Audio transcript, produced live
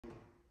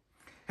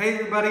Hey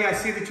everybody, I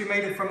see that you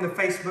made it from the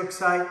Facebook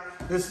site.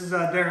 This is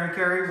Darren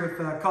Carey with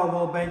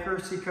Caldwell Banker,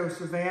 Seacoast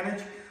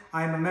Advantage.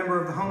 I am a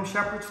member of the Home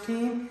Shepherds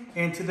team,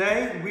 and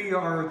today we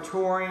are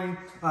touring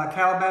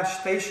Calabash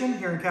Station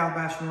here in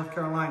Calabash, North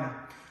Carolina.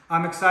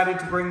 I'm excited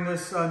to bring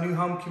this new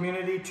home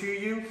community to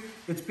you.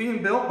 It's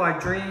being built by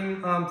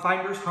Dream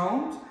Finders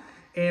Homes,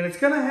 and it's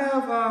going to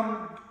have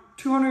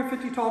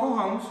 250 total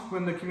homes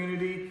when the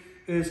community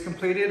is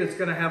completed. It's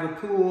going to have a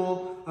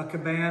pool, a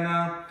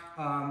cabana,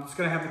 it's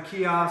going to have the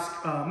kiosk,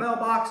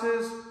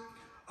 mailboxes.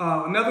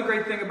 Another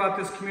great thing about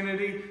this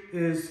community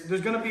is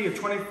there's going to be a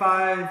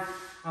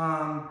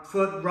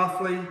 25-foot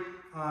roughly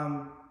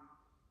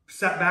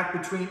setback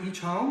between each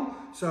home.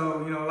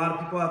 So, you know, a lot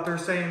of people out there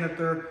saying that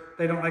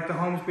they don't like the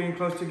homes being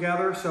close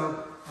together.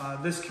 So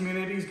this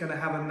community is going to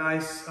have a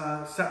nice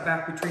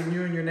setback between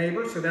you and your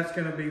neighbors. So that's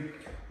going to be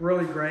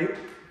really great.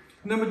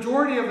 And the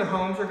majority of the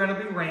homes are going to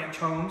be ranch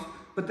homes,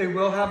 but they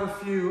will have a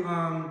few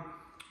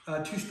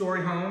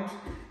two-story homes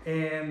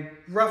and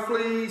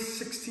roughly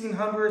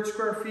 1,600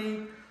 square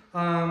feet.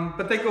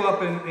 But they go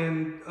up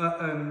in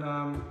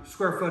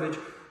square footage.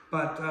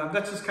 But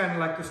that's just kind of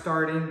like the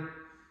starting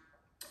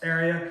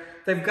area.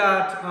 They've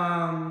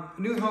got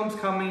new homes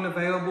coming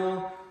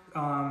available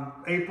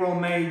April,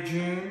 May,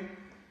 June.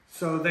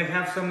 So they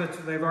have some that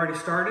they've already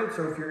started.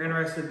 So if you're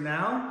interested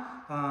now,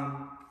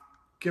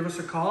 give us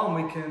a call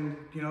and we can,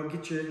 you know,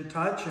 get you in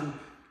touch and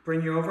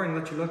bring you over and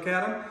let you look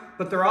at them.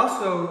 But they're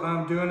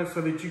also doing it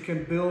so that you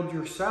can build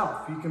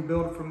yourself. You can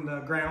build from the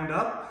ground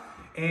up.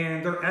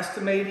 And they're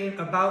estimating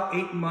about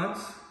 8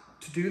 months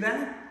to do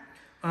that.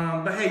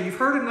 But hey, you've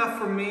heard enough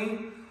from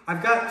me.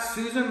 I've got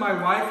Susan, my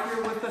wife,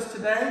 here with us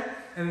today,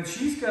 and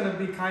she's going to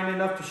be kind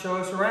enough to show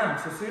us around.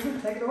 So Susan,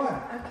 take it away.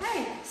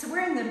 Okay, so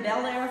we're in the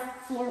Bel Air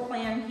floor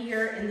plan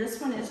here, and this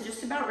one is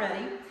just about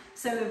ready.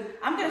 So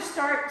I'm going to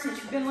start, since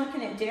you've been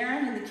looking at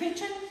Darren in the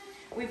kitchen,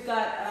 we've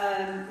got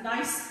a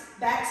nice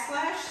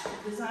backsplash,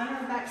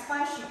 designer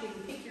backsplash. You can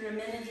pick your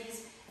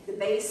amenities, the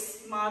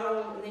base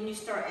model, and then you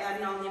start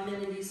adding on the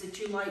amenities that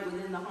you like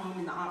within the home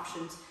and the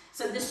options.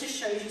 So this just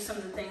shows you some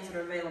of the things that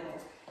are available.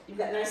 You've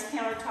got nice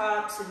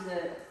countertops and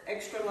the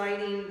extra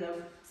lighting.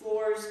 The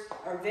floors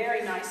are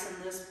very nice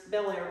in this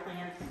Bel Air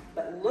plan.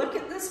 But look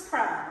at this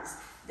prize.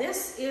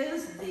 This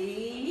is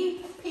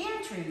the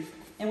pantry,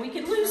 and we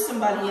could lose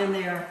somebody in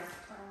there.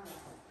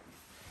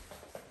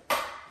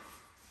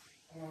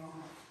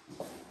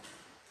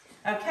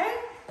 Okay,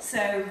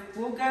 so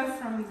we'll go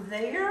from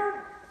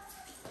there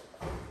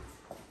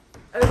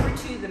over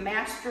to the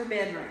master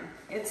bedroom.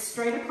 It's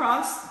straight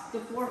across the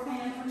floor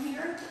plan from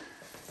here.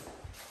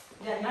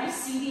 You got a nice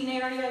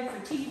seating area for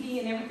TV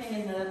and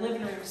everything in the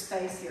living room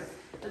space here.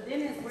 But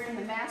then we're in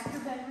the master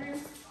bedroom,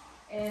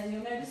 and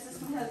you'll notice this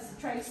one has the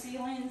tray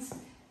ceilings.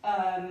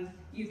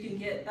 You can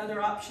get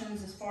other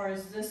options as far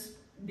as this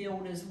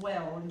build as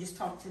well, and just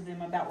talk to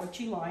them about what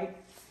you like.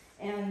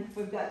 And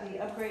we've got the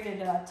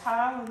upgraded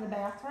tile in the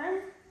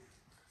bathroom,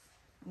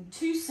 and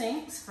 2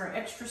 sinks for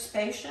extra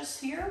spacious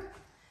here.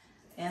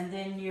 And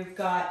then you've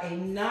got a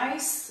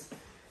nice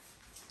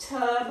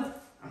tub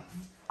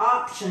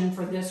option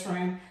for this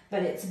room,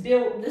 but it's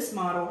built, this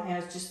model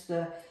has just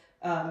the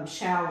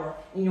shower.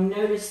 And you'll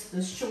notice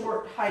the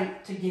short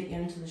height to get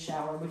into the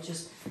shower, which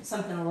is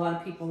something a lot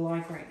of people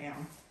like right now.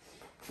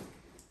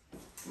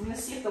 I'm going to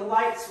see if the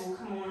lights will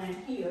come on in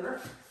here.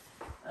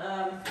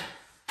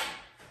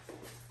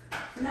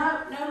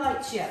 No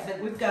lights yet, but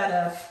we've got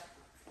a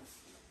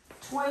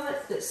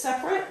toilet that's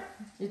separate,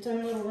 its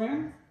own little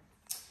room.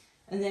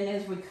 And then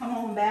as we come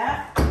on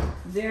back,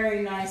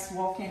 very nice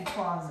walk-in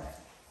closet.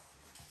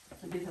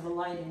 So we have a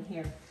light in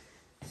here.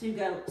 So you've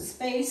got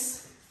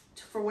space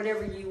for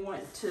whatever you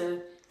want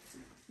to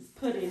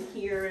put in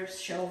here,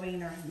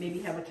 shelving, or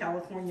maybe have a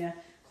California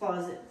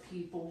closet.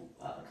 People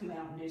come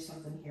out and do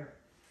something here.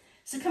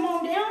 So come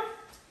on down,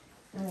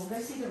 and we'll go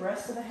see the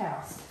rest of the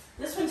house.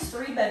 This one's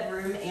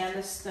 3-bedroom and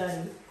a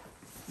study.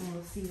 And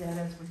we'll see that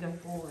as we go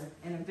forward.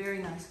 And a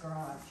very nice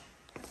garage.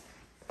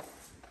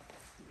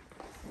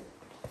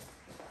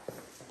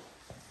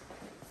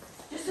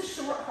 Just a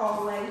short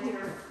hallway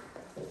here.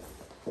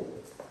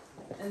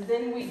 And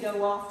then we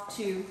go off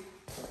to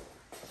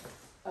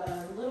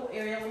a little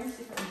area. Let me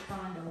see if I can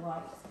find a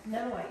light.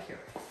 No light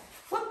here.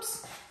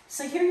 Whoops.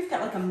 So here you've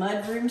got like a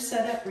mud room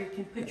set up where you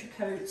can put your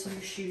coats and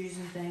your shoes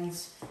and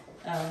things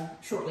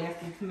shortly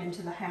after you come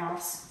into the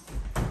house.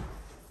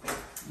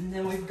 And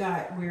then we've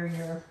got where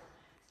your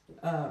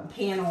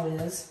panel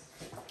is.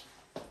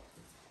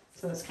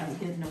 So it's kind of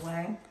hidden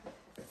away.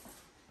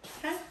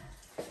 Okay.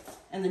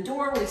 And the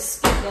door we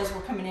skipped as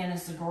we're coming in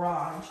is the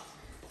garage.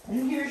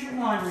 And here's your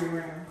laundry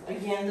room.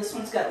 Again, this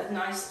one's got a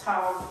nice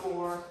tile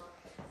floor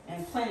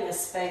and plenty of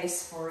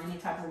space for any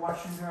type of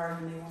washer and dryer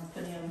you may want to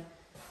put in.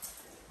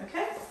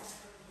 Okay?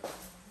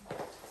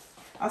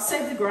 I'll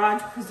save the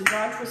garage because the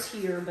garage was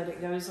here, but it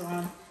goes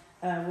on.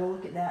 We'll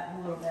look at that in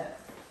a little bit.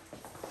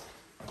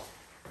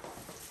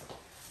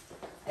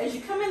 As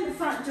you come in the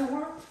front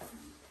door,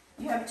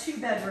 you have 2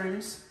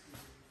 bedrooms.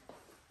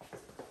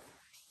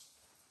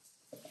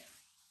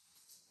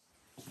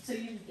 So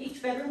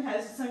each bedroom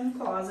has its own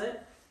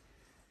closet.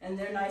 and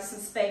they're nice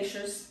and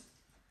spacious.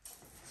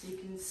 So you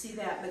can see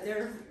that, but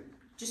they're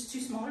just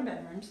 2 smaller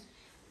bedrooms.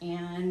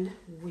 And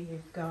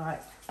we've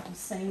got the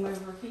same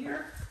over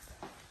here.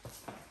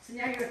 So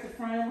now you're at the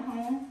front of the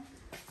home.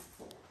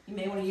 You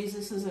may want to use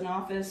this as an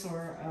office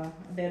or a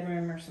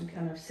bedroom or some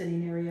kind of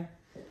sitting area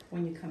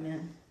when you come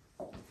in.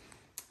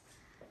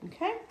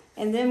 Okay,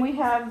 and then we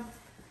have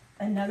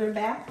another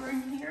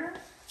bathroom here.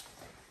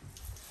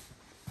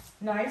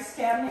 Nice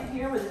cabinet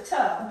here with a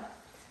tub.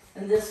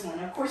 And this one,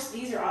 of course,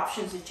 these are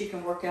options that you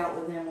can work out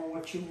with them on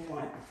what you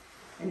want.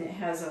 And it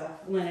has a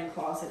linen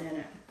closet in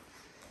it.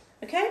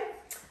 Okay,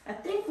 I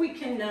think we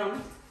can,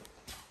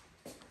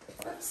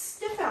 let's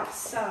step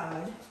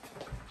outside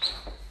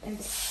and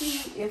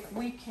see if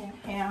we can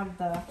have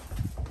the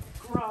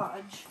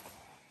garage.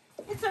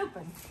 It's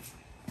open.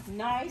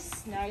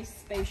 Nice, nice,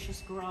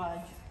 spacious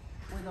garage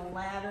with a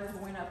ladder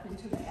going up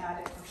into the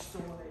attic for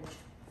storage.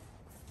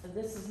 So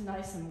this is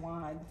nice and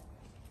wide.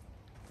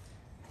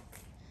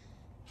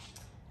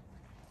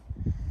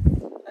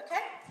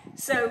 Okay,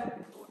 so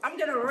I'm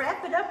going to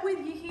wrap it up with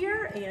you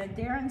here, and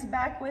Darren's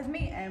back with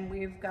me, and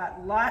we've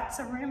got lots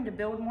of room to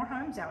build more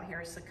homes out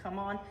here. So come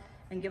on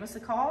and give us a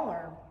call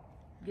or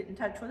get in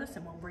touch with us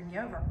and we'll bring you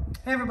over.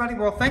 Hey everybody,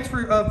 well thanks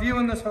for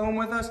viewing this home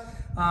with us.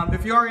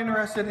 If you are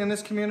interested in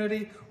this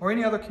community or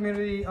any other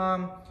community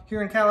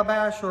here in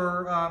Calabash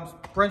or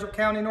Brunswick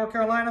County, North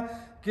Carolina,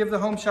 give the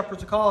Home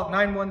Shepherds a call at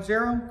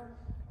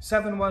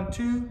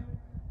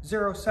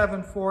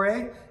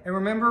 910-712-0748. And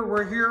remember,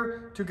 we're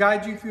here to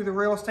guide you through the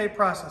real estate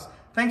process.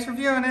 Thanks for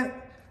viewing it.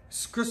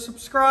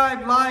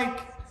 Subscribe, like,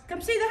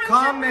 come see the Home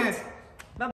comment. Shepherds.